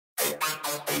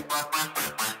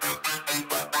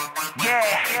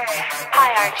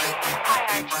So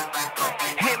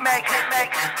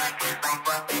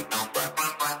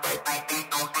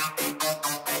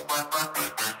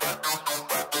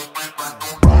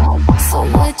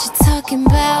what you talking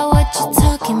about? What you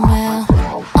talking about?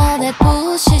 All that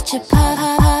bullshit you pop.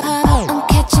 I'm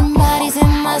catching bodies in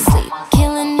my sleep,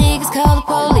 killing niggas, call the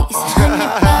police. 100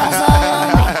 bottles all on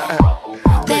me.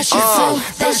 That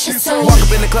shit so. Walk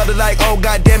up in the club, they're like, oh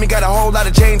goddamn, he got a whole lot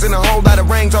of chains and a whole lot of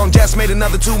rings on. Just made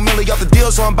another 2 million off the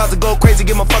deal, so I'm about to go crazy,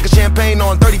 get my fucking champagne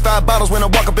on. 35 bottles when I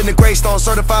walk up in the Greystone,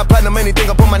 certified platinum, anything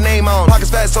I put my name on.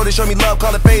 Pockets fat, so they show me love,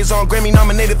 call it phase on. Grammy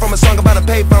nominated from a song about a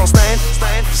payphone.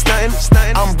 Stuntin',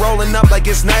 I'm rolling up like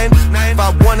it's nothing. If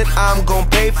I want it, I'm gon'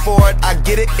 pay for it. I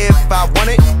get it if I want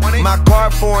it. My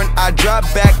car foreign, I drop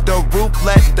back the roof,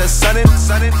 let the sun in.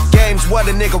 Games, what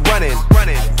a nigga running.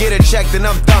 Get a check, then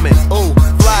I'm thumbing. Ooh,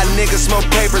 fly nigga, smoke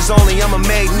papers only. I'm a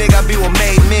made nigga, I be with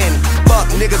made men. Fuck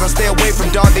niggas, I stay away from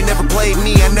dog. They never played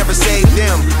me, I never saved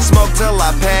them. Smoke till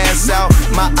I pass out,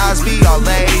 my eyes be all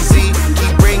lazy.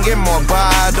 Keep bringing more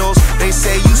bottles, they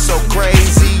say you so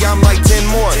crazy. I'm like 10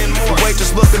 more, the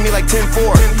waitress look at me like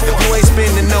 10-4. If you ain't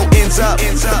spending no ends up,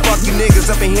 the fuck you niggas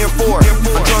up in here for?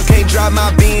 I'm drunk, can't drive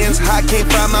my Benz, high, can't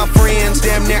find my friends.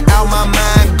 Damn near out my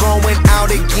mind, going out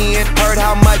again. Heard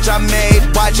how much I made,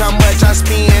 watch how much I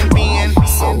spend.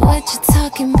 So what you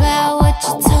talking about? What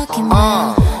you talking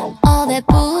about? All that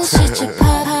bullshit you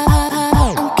pop.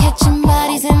 I'm catching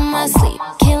bodies in my sleep,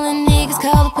 killing niggas,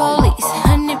 call the police.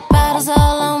 100 bottles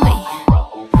all on me.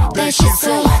 That shit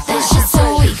so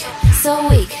weak, so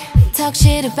weak. Talk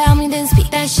shit about me, then speak.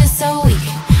 That shit so weak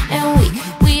and weak.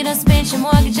 We done spent your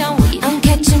mortgage on weed. I'm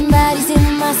catching bodies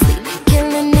in my sleep,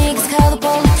 killing niggas, call the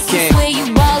police. I swear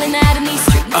you ballin' out in these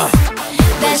streets.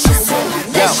 That shit so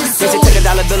weak. Take a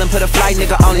dollar bill and put a fly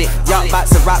nigga on it. Young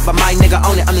box of rock, but my nigga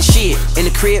on it. I'm the shit in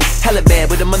the crib, hella bad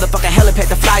with a motherfucking helipad.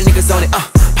 The fly niggas on it.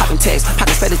 Poppin' tags,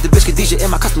 pockets fat as the biscuit. DJ in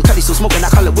my custom cutty, so smoking I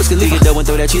call it whiskey. Leave it though and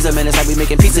throw that cheese up, man. It's like we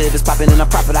making pizza. If it's poppin' and I'm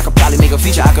profit, I could probably make a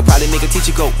feature. I could probably make a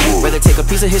teacher go. Rather take a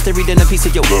piece of history than a piece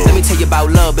of yo. Let me tell you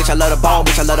about love, bitch. I love the ball,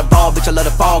 bitch. I love the ball, bitch. I love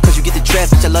the ball. Cause you get the dress,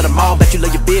 bitch. I love them all. Bet you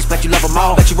love your bitch, bet you love them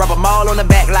all. Bet you rub them all on the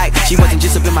back like she wasn't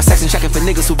just up in my section, checking for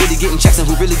niggas who really getting checks and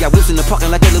who really got whips in the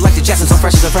parking like they look like the Jacksons. So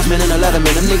fresh as a freshman and a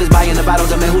Leatherman. Them niggas buying the bottles,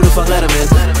 I mean, who the fuck let them in?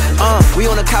 We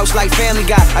on the couch like Family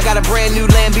Guy. I got a brand new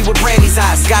Lambo with Brandy's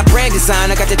eyes. Got brand design,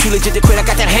 I got that too legit to quit. I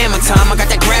got that hammer time, I got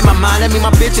that grandma mind. I mean,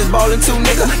 my bitches ballin' too,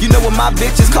 nigga. You know what my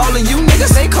bitches calling you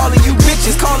niggas? They calling you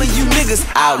bitches, calling you niggas.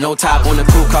 Out, no top on the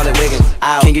coupe, call it wiggin'.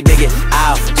 Out, can you dig it?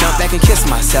 Out, jump back and kiss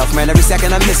myself, man. Every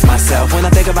second I miss myself. When I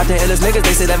think about the illest niggas,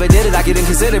 they said ever did it. I get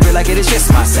inconsiderate like it is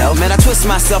just myself. Man, I twist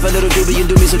myself a little doobie and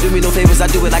do me, so do me no favors. I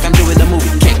do it like I'm doing the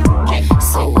movie.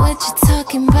 So what you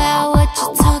talking about? What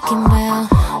you talking about?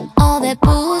 All that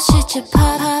bullshit you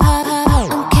pop.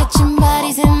 I'm catching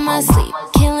bodies in my sleep,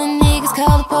 killing niggas,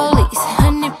 call the police.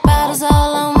 100 bottles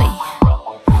all on me.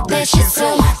 That shit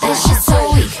so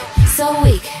weak, so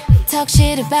weak. Talk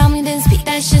shit about me,